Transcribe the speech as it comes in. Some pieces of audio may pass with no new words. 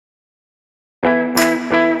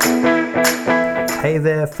Hey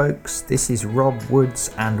there folks, this is Rob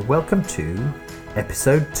Woods and welcome to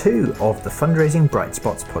episode 2 of the Fundraising Bright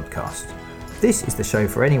Spots podcast. This is the show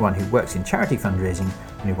for anyone who works in charity fundraising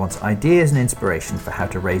and who wants ideas and inspiration for how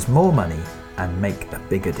to raise more money and make a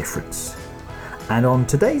bigger difference. And on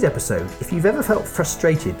today's episode, if you've ever felt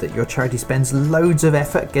frustrated that your charity spends loads of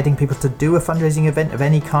effort getting people to do a fundraising event of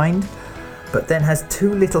any kind, but then has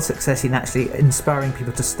too little success in actually inspiring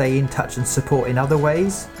people to stay in touch and support in other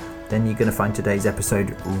ways, then you're going to find today's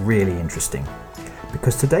episode really interesting.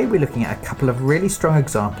 Because today we're looking at a couple of really strong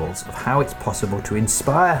examples of how it's possible to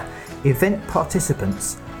inspire event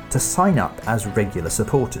participants to sign up as regular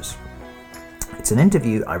supporters. It's an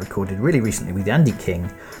interview I recorded really recently with Andy King,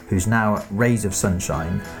 who's now at Rays of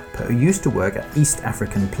Sunshine, but who used to work at East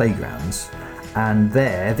African Playgrounds, and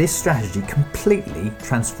there this strategy completely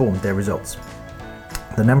transformed their results.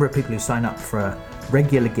 The number of people who sign up for a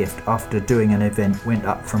regular gift after doing an event went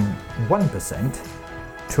up from 1%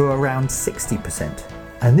 to around 60%.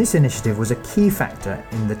 And this initiative was a key factor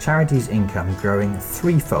in the charity's income growing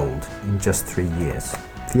threefold in just 3 years.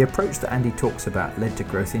 The approach that Andy talks about led to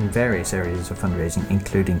growth in various areas of fundraising,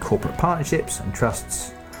 including corporate partnerships and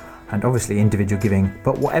trusts, and obviously individual giving.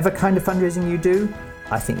 But whatever kind of fundraising you do,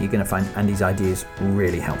 I think you're going to find Andy's ideas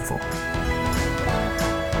really helpful.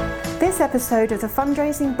 This episode of the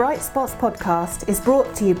Fundraising Bright Spots podcast is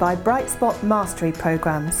brought to you by Bright Spot Mastery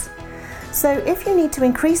Programs. So if you need to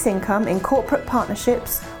increase income in corporate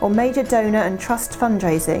partnerships or major donor and trust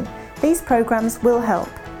fundraising, these programs will help.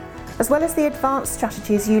 As well as the advanced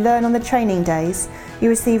strategies you learn on the training days, you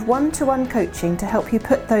receive one-to-one coaching to help you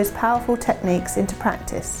put those powerful techniques into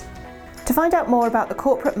practice. To find out more about the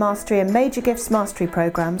Corporate Mastery and Major Gifts Mastery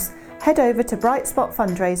programs, head over to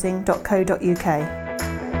brightspotfundraising.co.uk.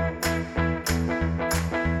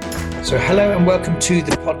 So hello and welcome to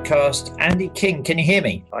the podcast. Andy King, can you hear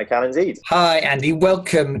me? I can indeed. Hi Andy,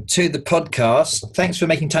 welcome to the podcast. Thanks for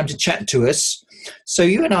making time to chat to us. So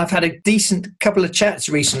you and I have had a decent couple of chats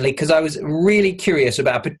recently because I was really curious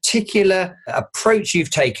about a particular approach you've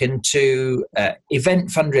taken to event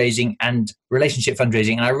fundraising and relationship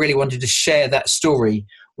fundraising, and I really wanted to share that story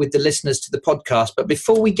with the listeners to the podcast. But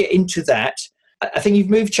before we get into that, I think you've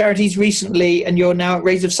moved charities recently and you're now at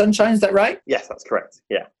Rays of Sunshine, is that right? Yes, that's correct.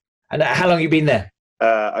 Yeah. And how long have you been there?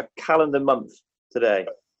 A calendar month today.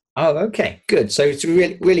 Oh, okay, good. So it's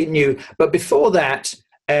really, really new. But before that,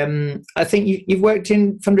 I think you've worked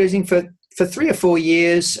in fundraising for 3 or 4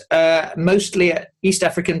 years, mostly at East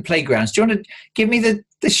African Playgrounds. Do you want to give me the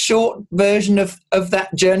short version of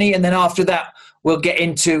that journey? And then after that, we'll get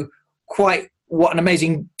into quite what an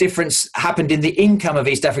amazing difference happened in the income of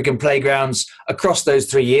East African Playgrounds across those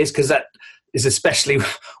 3 years, because that is especially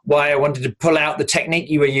why I wanted to pull out the technique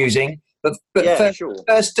you were using. But yeah,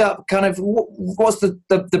 first up, kind of, what's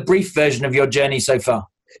the brief version of your journey so far?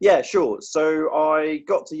 Yeah, sure. So I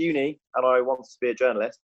got to uni and I wanted to be a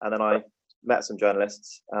journalist, and then I met some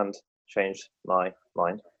journalists and changed my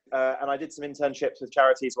mind. And I did some internships with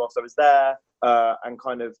charities whilst I was there, and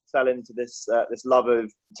kind of fell into this love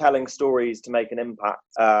of telling stories to make an impact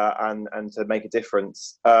and to make a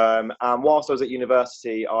difference. And whilst I was at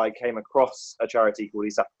university, I came across a charity called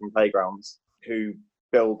East African Playgrounds, who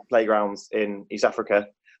build playgrounds in East Africa.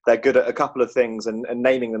 They're good at a couple of things, and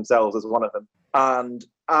naming themselves as one of them. And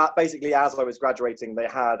basically, as I was graduating, they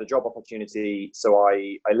had a job opportunity, so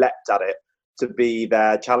I leapt at it to be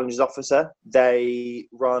their challenges officer. They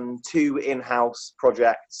run 2 in-house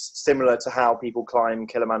projects similar to how people climb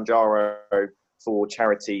Kilimanjaro for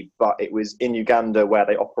charity, but it was in Uganda where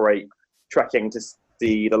they operate trekking to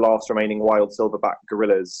see the last remaining wild silverback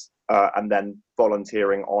gorillas, and then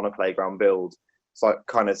volunteering on a playground build. So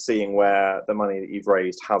kind of seeing where the money that you've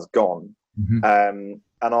raised has gone. Mm-hmm.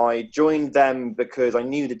 And I joined them because I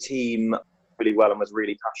knew the team really well and was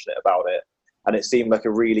really passionate about it. And it seemed like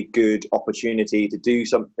a really good opportunity to do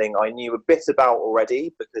something I knew a bit about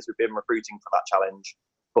already, because we've been recruiting for that challenge,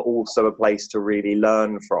 but also a place to really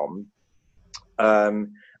learn from.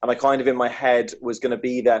 And I kind of in my head was going to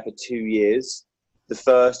be there for 2 years. The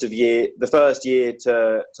first year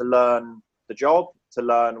to learn the job, to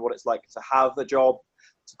learn what it's like to have a job,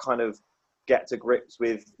 to kind of get to grips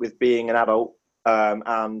with being an adult,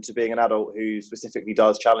 and to being an adult who specifically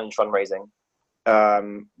does challenge fundraising.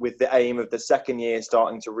 With the aim of the second year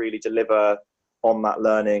starting to really deliver on that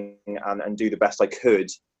learning and do the best I could,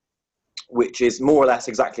 which is more or less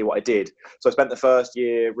exactly what I did. So I spent the first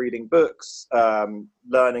year reading books,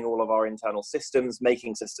 learning all of our internal systems,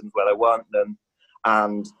 making systems where there weren't them,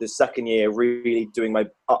 and the second year really doing my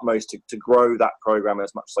utmost to grow that program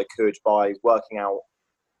as much as I could by working out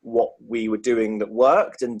what we were doing that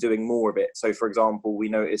worked and doing more of it. So, for example, we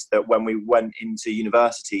noticed that when we went into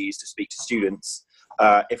universities to speak to students,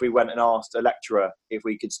 if we went and asked a lecturer if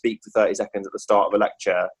we could speak for 30 seconds at the start of a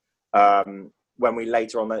lecture, when we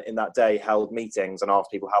later on in that day held meetings and asked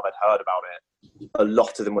people how they'd heard about it, a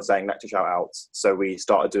lot of them were saying lecture shout-outs. So we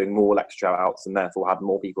started doing more lecture shout-outs and therefore had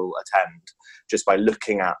more people attend just by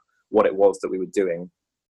looking at what it was that we were doing.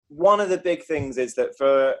 One of the big things is that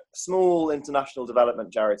for small international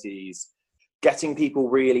development charities, getting people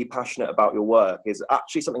really passionate about your work is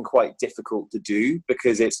actually something quite difficult to do,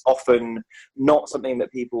 because it's often not something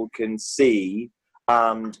that people can see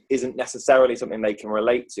and isn't necessarily something they can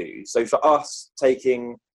relate to. So for us,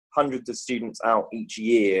 taking hundreds of students out each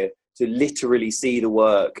year to literally see the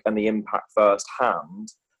work and the impact firsthand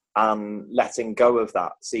and letting go of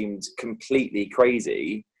that seemed completely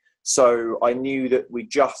crazy. So I knew that we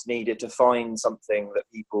just needed to find something that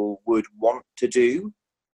people would want to do.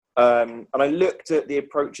 And I looked at the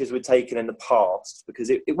approaches we'd taken in the past, because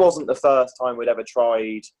it wasn't the first time we'd ever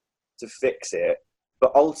tried to fix it.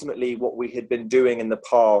 But ultimately what we had been doing in the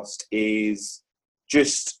past is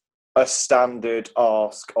just a standard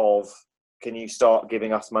ask of, can you start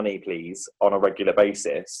giving us money, please, on a regular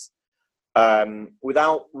basis,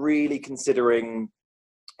 without really considering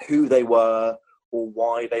who they were or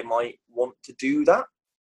why they might want to do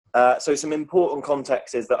that. So some important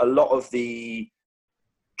context is that a lot of the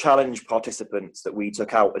challenge participants that we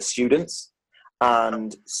took out as students,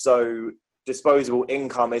 and so disposable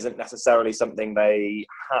income isn't necessarily something they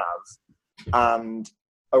have. And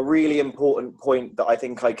a really important point that I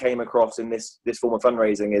think I came across in this form of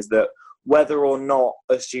fundraising is that whether or not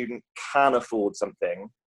a student can afford something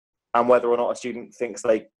and whether or not a student thinks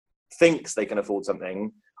they can afford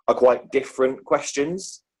something are quite different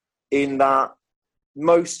questions, in that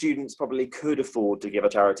most students probably could afford to give a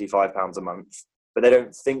charity £5 a month, but they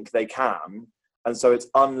don't think they can. And so it's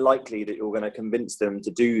unlikely that you're going to convince them to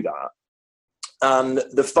do that. And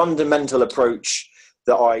the fundamental approach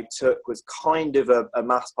that I took was kind of a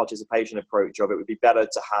mass participation approach of, it would be better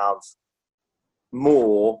to have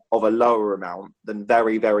more of a lower amount than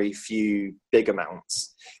very, very few big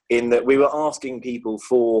amounts, in that we were asking people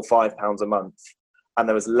for £5 a month and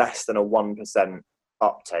there was less than a 1%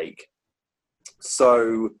 uptake.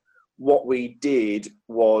 So what we did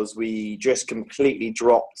was we just completely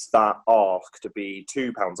dropped that ask to be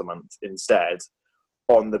 £2 a month instead,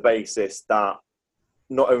 on the basis that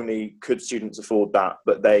not only could students afford that,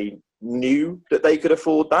 but they knew that they could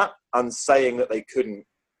afford that, and saying that they couldn't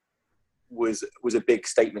was a big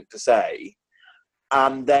statement to say.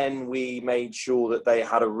 And then we made sure that they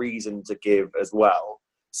had a reason to give as well.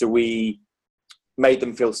 So we made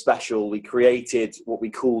them feel special. We created what we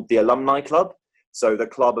called the Alumni Club, so the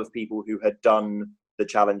club of people who had done the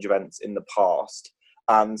challenge events in the past,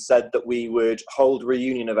 and said that we would hold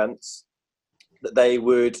reunion events, that they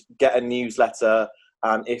would get a newsletter,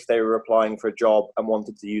 and if they were applying for a job and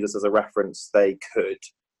wanted to use us as a reference, they could.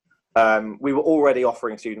 We were already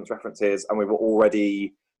offering students references and we were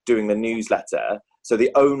already doing the newsletter. So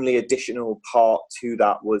the only additional part to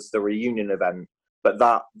that was the reunion event, but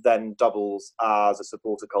that then doubles as a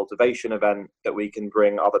supporter cultivation event that we can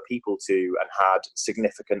bring other people to and had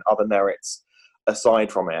significant other merits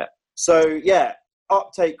aside from it. So yeah,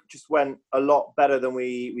 uptake just went a lot better than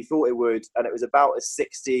we thought it would, and it was about a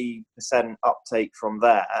 60% uptake from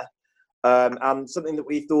there. And something that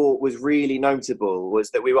we thought was really notable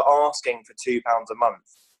was that we were asking for £2 a month,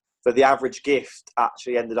 but the average gift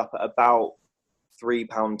actually ended up at about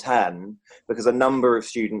 £3.10, because a number of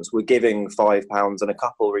students were giving £5 and a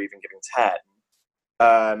couple were even giving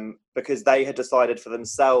 10, because they had decided for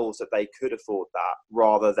themselves that they could afford that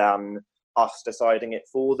rather than us deciding it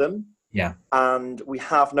for them. Yeah. And we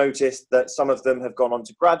have noticed that some of them have gone on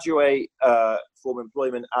to graduate, form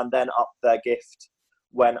employment, and then up their gift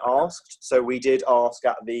when asked. So we did ask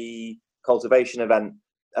at the cultivation event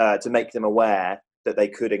to make them aware that they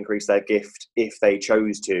could increase their gift if they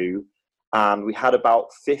chose to. And we had about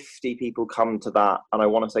 50 people come to that, and I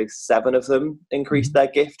want to say 7 of them increased their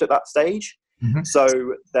gift at that stage. Mm-hmm.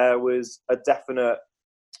 So there was a definite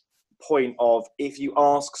point of, if you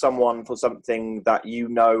ask someone for something that you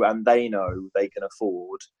know and they know they can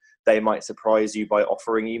afford, they might surprise you by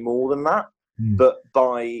offering you more than that. But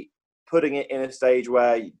by putting it in a stage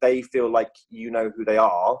where they feel like you know who they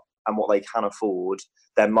are and what they can afford,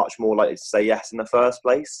 they're much more likely to say yes in the first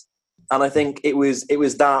place. And I think it was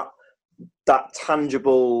that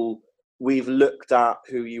tangible, we've looked at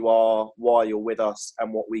who you are, why you're with us,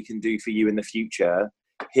 and what we can do for you in the future.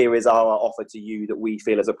 Here is our offer to you that we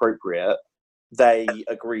feel is appropriate. They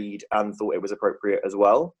agreed and thought it was appropriate as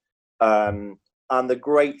well. And And the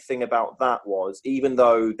great thing about that was, even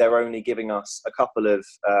though they're only giving us a couple of,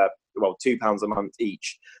 £2 a month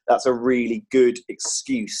each, that's a really good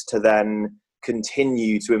excuse to then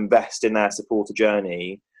continue to invest in their supporter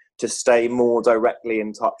journey, to stay more directly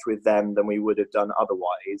in touch with them than we would have done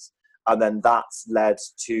otherwise. And then that's led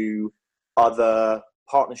to other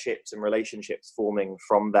partnerships and relationships forming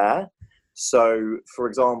from there. So, for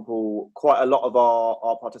example, quite a lot of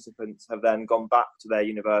our participants have then gone back to their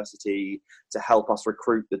university to help us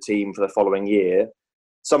recruit the team for the following year.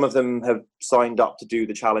 Some of them have signed up to do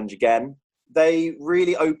the challenge again. They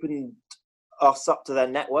really opened us up to their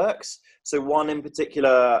networks. So one in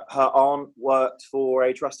particular, her aunt worked for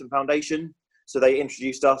a trust and foundation. So they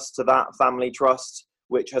introduced us to that family trust,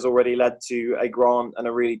 which has already led to a grant and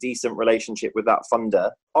a really decent relationship with that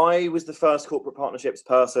funder. I was the first corporate partnerships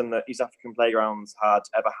person that East African Playgrounds had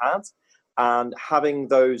ever had. And having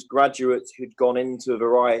those graduates who'd gone into a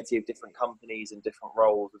variety of different companies and different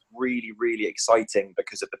roles was really, really exciting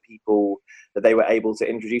because of the people that they were able to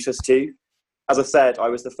introduce us to. As I said, I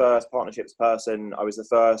was the first partnerships person. I was the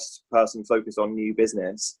first person focused on new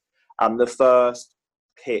business. And the first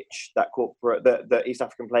pitch that East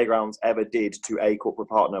African Playgrounds ever did to a corporate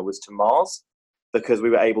partner was to Mars, because we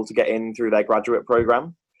were able to get in through their graduate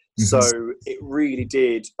program. Mm-hmm. So it really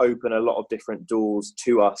did open a lot of different doors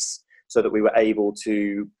to us, so that we were able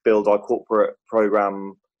to build our corporate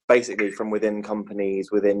program basically from within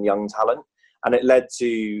companies, within young talent. And it led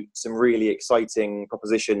to some really exciting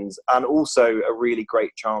propositions, and also a really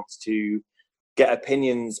great chance to get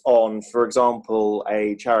opinions on, for example,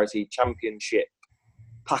 a charity championship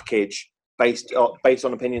package based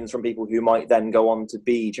on opinions from people who might then go on to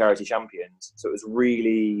be charity champions. So it was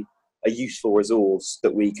really a useful resource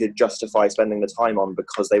that we could justify spending the time on,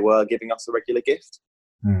 because they were giving us a regular gift.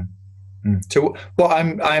 Mm. So what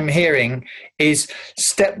I'm hearing is,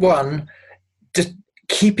 step one, just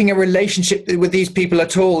keeping a relationship with these people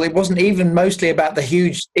at all. It wasn't even mostly about the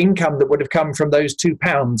huge income that would have come from those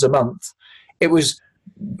 £2 a month. It was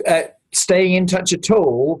staying in touch at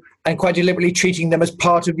all, and quite deliberately treating them as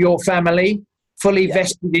part of your family, fully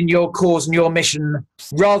vested in your cause and your mission,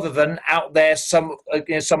 rather than out there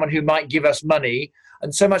someone who might give us money.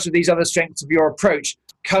 And so much of these other strengths of your approach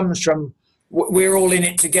comes from we're all in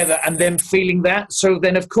it together, and them feeling that. So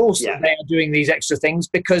then, of course, they are doing these extra things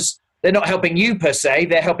because they're not helping you per se,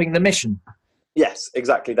 they're helping the mission. Yes,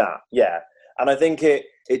 exactly that. Yeah. And I think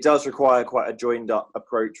it does require quite a joined up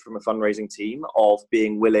approach from a fundraising team, of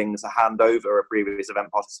being willing to hand over a previous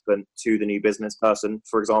event participant to the new business person,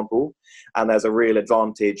 for example. And there's a real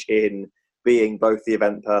advantage in being both the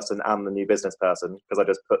event person and the new business person, because I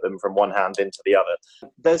just put them from one hand into the other.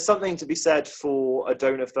 There's something to be said for a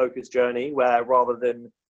donor-focused journey, where rather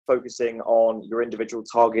than focusing on your individual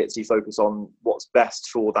targets, you focus on what's best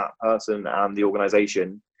for that person and the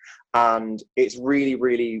organisation. And it's really,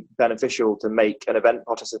 really beneficial to make an event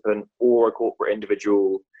participant or a corporate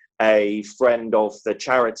individual a friend of the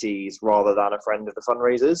charities rather than a friend of the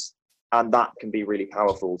fundraisers. And that can be really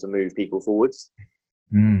powerful to move people forwards.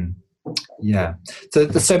 Mm. Yeah, so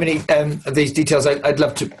there's so many of these details I'd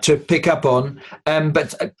love to pick up on,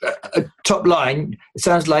 but top line, it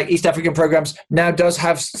sounds like East African Programs now does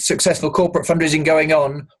have successful corporate fundraising going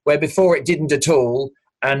on, where before it didn't at all.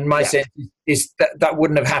 And my sense is that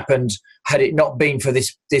wouldn't have happened had it not been for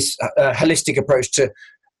this holistic approach to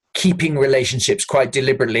keeping relationships quite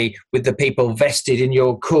deliberately with the people vested in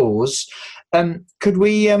your cause. Could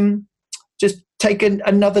we just take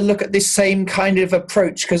another look at this same kind of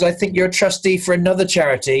approach? Because I think you're a trustee for another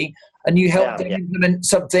charity, and you helped them implement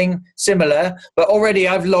something similar. But already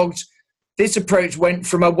I've logged, this approach went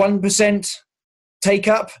from a 1% take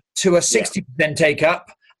up to a 60% take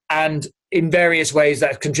up, and in various ways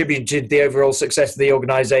that contributed to the overall success of the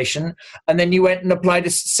organisation. And then you went and applied a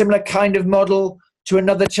similar kind of model to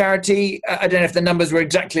another charity. I don't know if the numbers were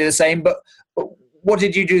exactly the same, but what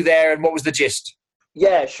did you do there, and what was the gist?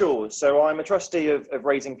 Yeah, sure. So I'm a trustee of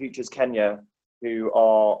Raising Futures Kenya, who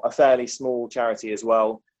are a fairly small charity as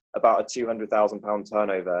well, about a £200,000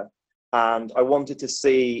 turnover. And I wanted to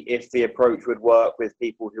see if the approach would work with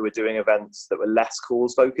people who were doing events that were less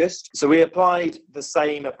cause focused. So we applied the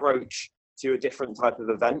same approach to a different type of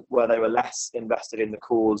event where they were less invested in the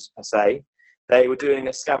cause per se. They were doing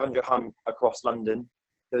a scavenger hunt across London.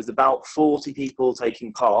 There was about 40 people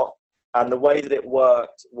taking part. And the way that it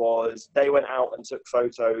worked was they went out and took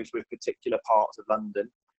photos with particular parts of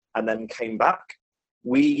London and then came back.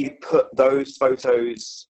 We put those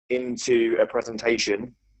photos into a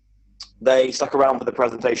presentation. They stuck around for the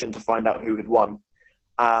presentation to find out who had won.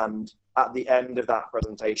 And at the end of that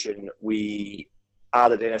presentation, we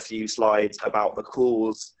added in a few slides about the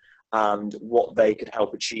cause and what they could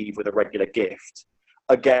help achieve with a regular gift.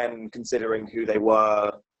 Again, considering who they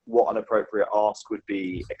were, what an appropriate ask would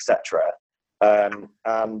be, etc.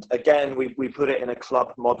 And again, we put it in a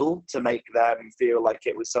club model to make them feel like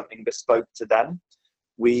it was something bespoke to them.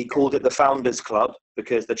 We called it the Founders Club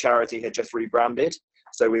because the charity had just rebranded.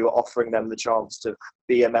 So we were offering them the chance to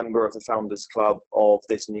be a member of the Founders Club of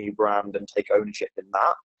this new brand and take ownership in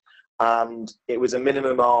that. And it was a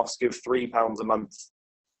minimum ask of £3 a month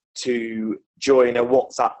to join a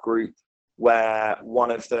WhatsApp group where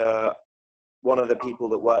one of the people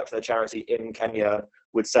that work for the charity in Kenya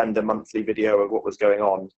would send a monthly video of what was going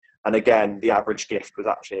on. And again, the average gift was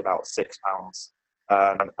actually about £6.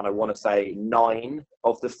 And I want to say 9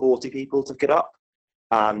 of the 40 people took it up,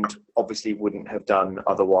 and obviously wouldn't have done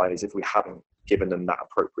otherwise if we hadn't given them that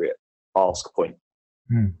appropriate ask point.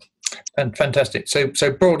 And fantastic.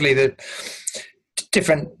 So broadly, the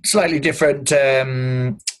slightly different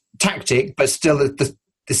tactic, but still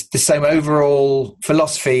the same overall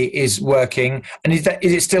philosophy is working. And is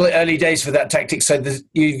it still early days for that tactic? So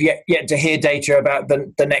you've yet to hear data about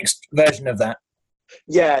the next version of that?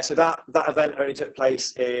 Yeah, so that event only took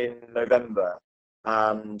place in November,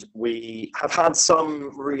 and we have had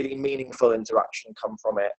some really meaningful interaction come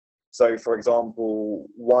from it. So, for example,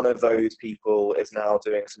 one of those people is now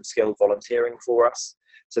doing some skilled volunteering for us.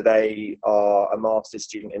 So they are a master's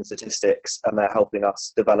student in statistics, and they're helping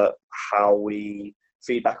us develop how we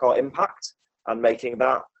feedback our impact and making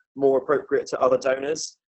that more appropriate to other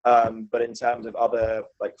donors. But in terms of other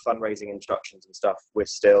like fundraising instructions and stuff, we're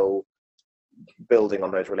still building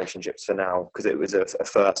on those relationships for now, because it was a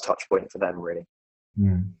first touch point for them, really.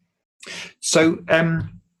 So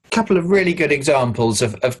couple of really good examples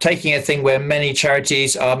of taking a thing where many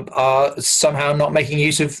charities are somehow not making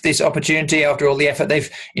use of this opportunity after all the effort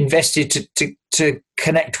they've invested to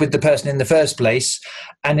connect with the person in the first place.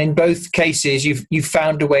 And in both cases, you've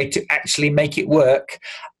found a way to actually make it work.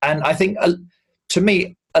 And I think, to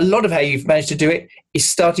me, a lot of how you've managed to do it is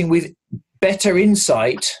starting with better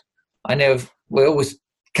insight. I know it always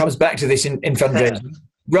comes back to this in fundraising.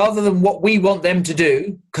 Rather than what we want them to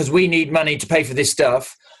do, because we need money to pay for this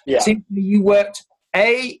stuff. Yeah. Simply you worked,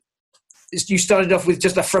 you started off with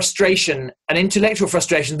just a frustration, an intellectual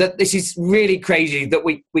frustration that this is really crazy that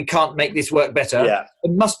we can't make this work better. Yeah.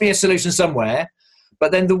 There must be a solution somewhere.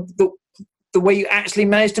 But then the way you actually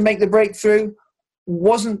managed to make the breakthrough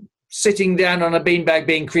wasn't sitting down on a beanbag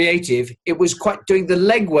being creative. It was quite doing the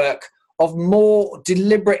legwork of more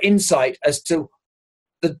deliberate insight as to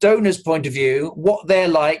the donor's point of view, what they're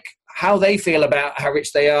like, how they feel about how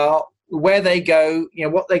rich they are, where they go,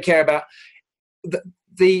 what they care about.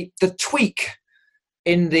 The tweak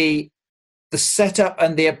in the setup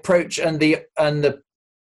and the approach and the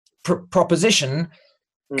proposition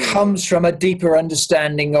comes from a deeper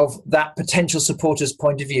understanding of that potential supporter's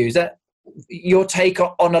point of view. Is that your take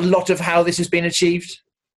on a lot of how this has been achieved?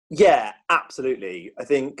 Yeah, absolutely. I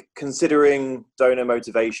think considering donor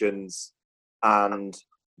motivations and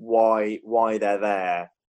why they're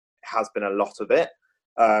there has been a lot of it,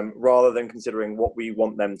 rather than considering what we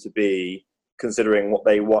want them to be, considering what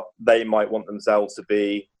they might want themselves to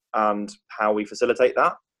be and how we facilitate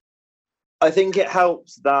that. I think it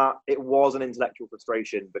helps that it was an intellectual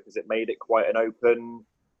frustration, because it made it quite an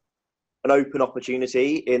open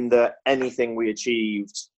opportunity, in that anything we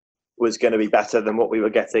achieved was going to be better than what we were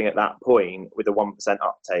getting at that point with a 1%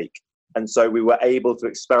 uptake. And so we were able to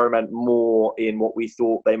experiment more in what we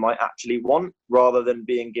thought they might actually want, rather than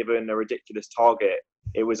being given a ridiculous target.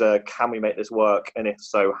 It was can we make this work? And if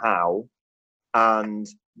so, how? And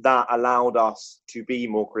that allowed us to be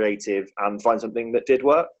more creative and find something that did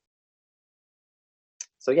work.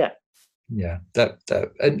 So, yeah. Yeah.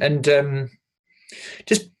 And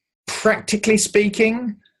just practically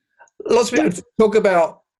speaking, lots of people talk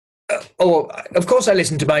about, of course I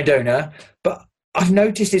listen to my donor, but I've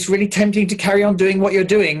noticed it's really tempting to carry on doing what you're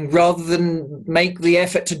doing rather than make the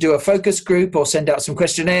effort to do a focus group or send out some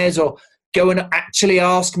questionnaires or go and actually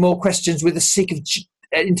ask more questions with the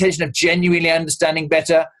intention of genuinely understanding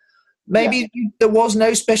better. Maybe there was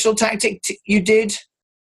no special tactic you did.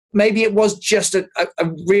 Maybe it was just a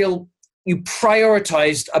real, you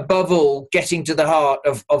prioritized above all getting to the heart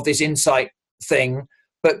of this insight thing.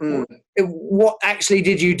 But what actually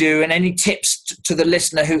did you do, and any tips to the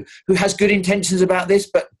listener who has good intentions about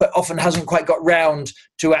this, but often hasn't quite got round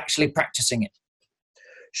to actually practicing it?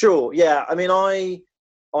 Sure. Yeah. I mean,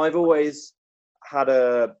 I've always had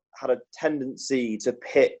a tendency to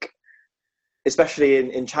pick, especially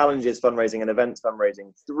in challenges fundraising and events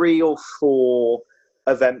fundraising, 3 or 4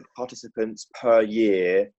 event participants per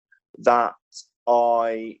year that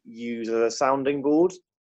I use as a sounding board.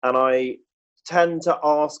 and I tend to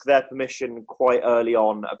ask their permission quite early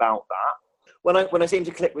on about that. When I seem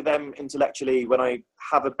to click with them intellectually, when I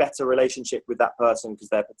have a better relationship with that person because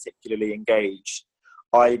they're particularly engaged,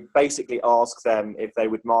 I basically ask them if they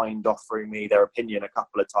would mind offering me their opinion a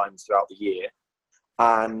couple of times throughout the year,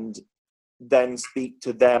 and then speak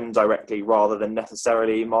to them directly rather than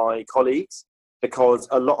necessarily my colleagues. Because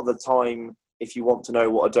a lot of the time, if you want to know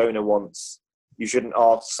what a donor wants, you shouldn't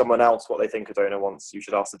ask someone else what they think a donor wants. You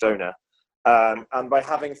should ask the donor. And by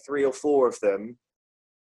having 3 or 4 of them,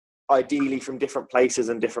 ideally from different places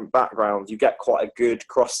and different backgrounds, you get quite a good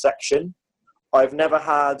cross-section. I've never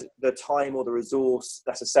had the time or the resource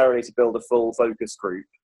necessarily to build a full focus group,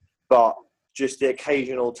 but just the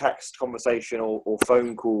occasional text conversation or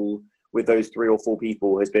phone call with those 3 or 4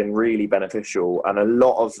 people has been really beneficial. And a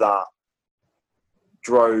lot of that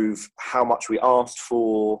drove how much we asked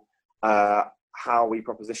for, how we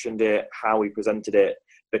propositioned it, how we presented it,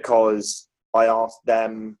 because I asked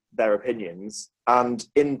them their opinions. And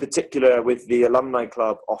in particular with the alumni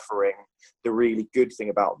club offering, the really good thing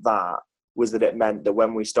about that was that it meant that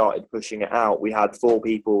when we started pushing it out, we had 4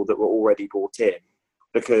 people that were already bought in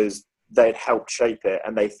because they'd helped shape it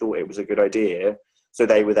and they thought it was a good idea. So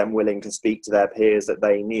they were then willing to speak to their peers that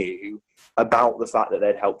they knew about the fact that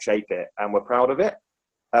they'd helped shape it and were proud of it.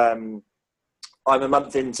 I'm a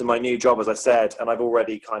month into my new job, as I said, and I've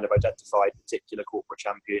already kind of identified particular corporate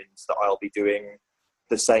champions that I'll be doing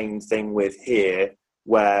the same thing with here,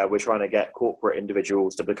 where we're trying to get corporate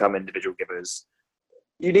individuals to become individual givers.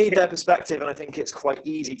 You need their perspective, and I think it's quite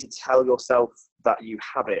easy to tell yourself that you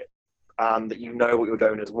have it and that you know what your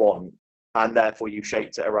donors want, and therefore you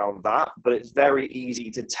shaped it around that. But it's very easy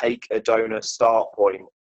to take a donor start point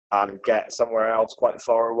and get somewhere else quite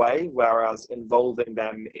far away, whereas involving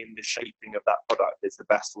them in the shaping of that product is the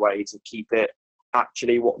best way to keep it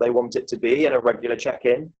actually what they want it to be in a regular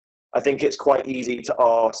check-in. I think it's quite easy to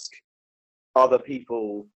ask other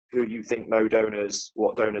people who you think know donors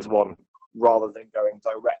what donors want, rather than going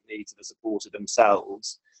directly to the supporter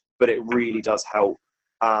themselves. But it really does help,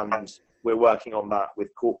 and we're working on that with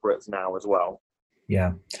corporates now as well.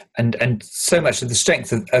 Yeah, and so much of the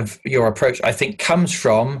strength of your approach, I think, comes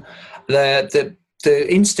from the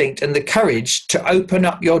instinct and the courage to open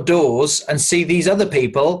up your doors and see these other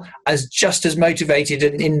people as just as motivated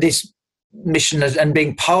in this mission and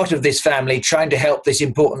being part of this family, trying to help this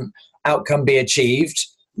important outcome be achieved,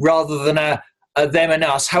 rather than a them and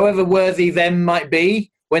us, however worthy them might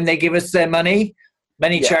be when they give us their money.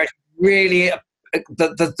 Many charities really,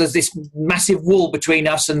 there's this massive wall between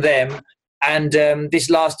us and them. And this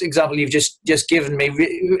last example you've just given me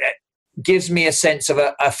gives me a sense of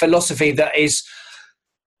a philosophy that is,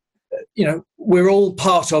 we're all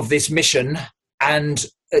part of this mission, and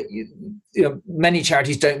many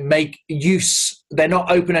charities don't make use. They're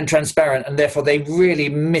not open and transparent, and therefore they really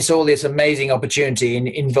miss all this amazing opportunity in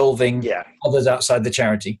involving others outside the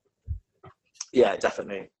charity. Yeah,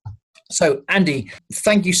 definitely. So, Andy,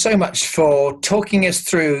 thank you so much for talking us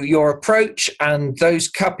through your approach and those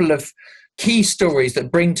couple of key stories that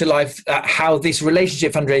bring to life how this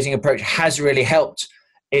relationship fundraising approach has really helped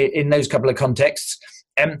in those couple of contexts.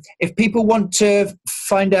 If people want to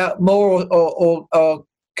find out more or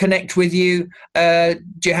connect with you, do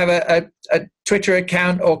you have a Twitter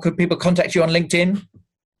account, or could people contact you on LinkedIn?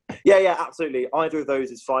 Yeah, absolutely. Either of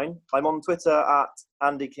those is fine. I'm on Twitter at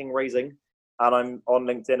Andy King Raising, and I'm on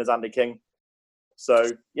LinkedIn as Andy King.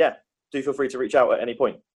 So yeah, do feel free to reach out at any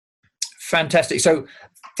point. Fantastic. So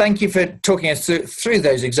thank you for talking us through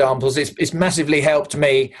those examples. It's massively helped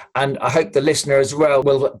me, and I hope the listener as well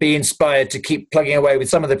will be inspired to keep plugging away with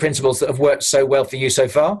some of the principles that have worked so well for you so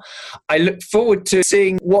far. I look forward to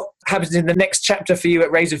seeing what happens in the next chapter for you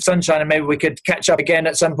at Rays of Sunshine, and maybe we could catch up again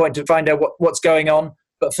at some point to find out what's going on.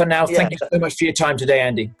 But for now, thank you so much for your time today,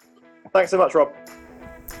 Andy. Thanks so much, Rob.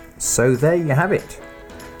 So there you have it.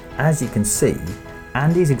 As you can see,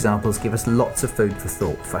 Andy's examples give us lots of food for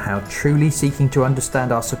thought for how truly seeking to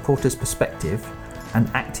understand our supporters' perspective and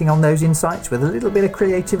acting on those insights with a little bit of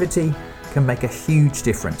creativity can make a huge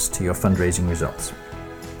difference to your fundraising results.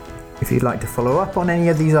 If you'd like to follow up on any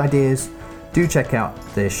of these ideas, do check out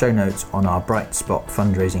the show notes on our Bright Spot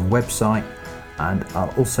fundraising website, and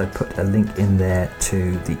I'll also put a link in there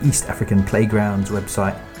to the East African Playgrounds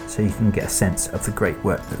website so you can get a sense of the great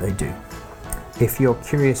work that they do. If you're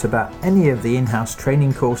curious about any of the in-house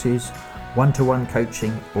training courses, one-to-one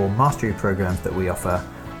coaching or mastery programs that we offer,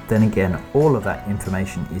 then again, all of that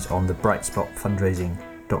information is on the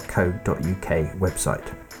brightspotfundraising.co.uk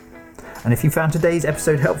website. And if you found today's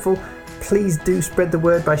episode helpful, please do spread the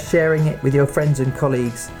word by sharing it with your friends and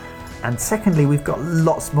colleagues. And secondly, we've got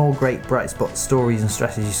lots more great Bright Spot stories and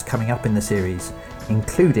strategies coming up in the series,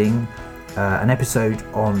 including an episode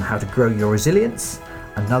on how to grow your resilience,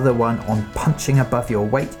 another one on punching above your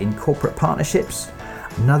weight in corporate partnerships,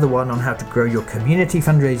 another one on how to grow your community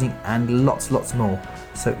fundraising, and lots more.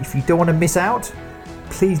 So if you don't want to miss out,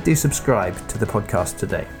 please do subscribe to the podcast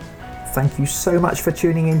today. Thank you so much for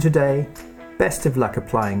tuning in today. Best of luck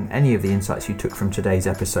applying any of the insights you took from today's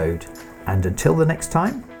episode. And until the next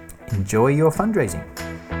time, enjoy your fundraising.